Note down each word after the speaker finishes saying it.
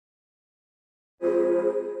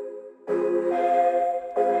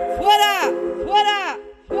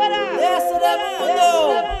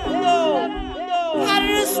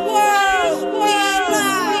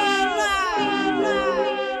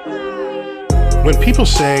When people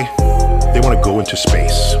say they want to go into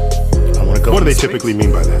space, what do they typically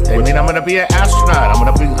mean by that? They mean I'm gonna be an astronaut.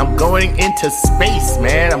 I'm going into space,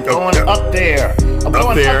 man. I'm going up there. I'm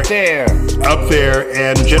going up there. Up there,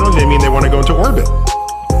 and generally they mean they want to go into orbit.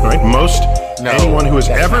 Right? Anyone who has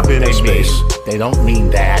ever been in space. They don't mean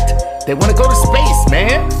that. They want to go to space,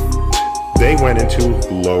 man. They went into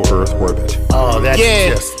low Earth orbit. Oh, that's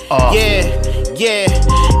just awful. Yeah,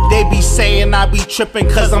 they be saying I be tripping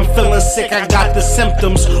cause I'm feeling sick. I got the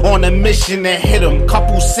symptoms on a mission that hit them.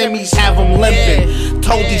 Couple semis have them limping.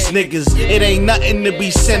 Told these niggas it ain't nothing to be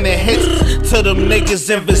sending hits to them niggas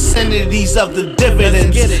in vicinities of the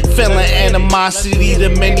dividends. Feeling animosity to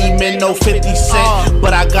many men, no 50 cent.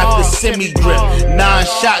 But I got the semi grip. 9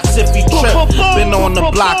 shots if he trip. Been on the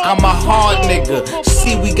block, I'm a hard nigga.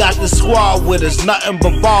 See, we got the squad with us, nothing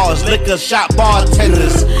but bars, liquor shop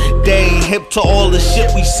bartenders. They ain't hip to all the shit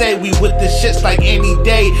we say. We with the shits like any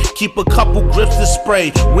day. Keep a couple grips to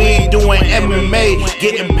spray. We ain't doing MMA.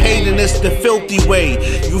 Getting paid in this the filthy way.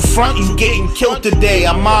 You front, you getting killed today.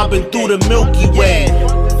 I'm mobbing through the Milky Way.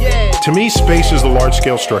 To me, space is the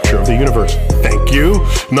large-scale structure of the universe. Thank you.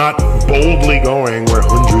 Not boldly going where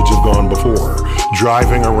hundreds have gone before.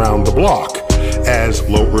 Driving around the block, as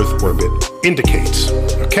low Earth orbit indicates.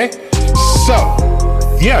 Okay? So,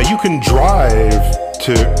 yeah, you can drive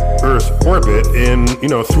to Earth orbit in,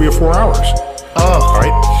 3 or 4 hours. All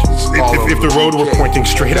right? If the road were pointing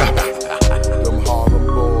straight up. Them Harlem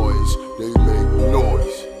boys, they make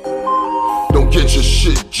noise. Don't get your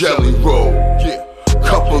shit jelly roll. Yeah.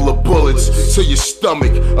 Couple of bullets to your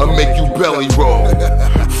stomach and make you belly roll.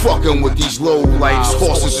 Fucking with these low lights,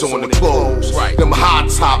 horses on the clothes. Them high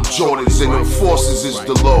top Jordans and them forces is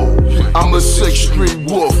the low. I'm a 6th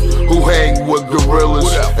Street wolf who hang with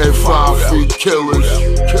gorillas and 5 feet killers.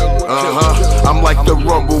 I'm like the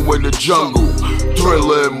rumble in the jungle,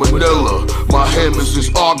 Thriller in Manila. My hammers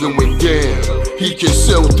is arguing with Dan. He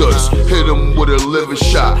concealed us, hit him with a liver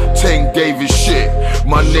shot. Tank Davis shit.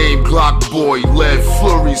 My name Glock Boy, lead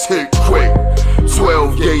flurries hit quick.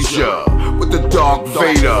 12 gauger with the Dark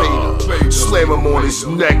Vader. Slam him on his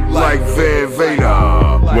neck like Van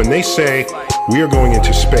Vader. When they say we are going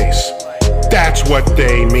into space, that's what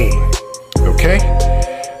they mean. Okay?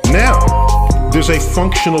 Now, there's a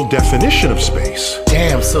functional definition of space.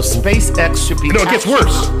 Damn, so SpaceX should be... No, it gets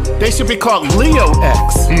worse. They should be called Leo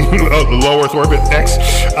X. Low Earth orbit X.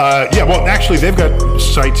 Yeah, well, actually, they've got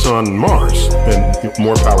sites on Mars, and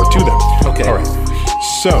more power to them. Okay. All right.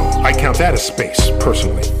 So, I count that as space,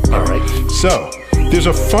 personally. All right. So, there's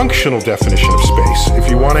a functional definition of space. If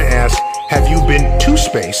you want to ask, have you been to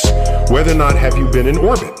space, whether or not have you been in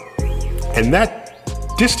orbit? And that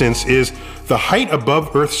distance is the height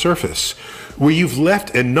above Earth's surface, where you've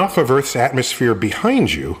left enough of Earth's atmosphere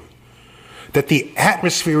behind you that the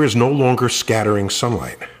atmosphere is no longer scattering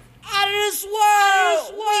sunlight.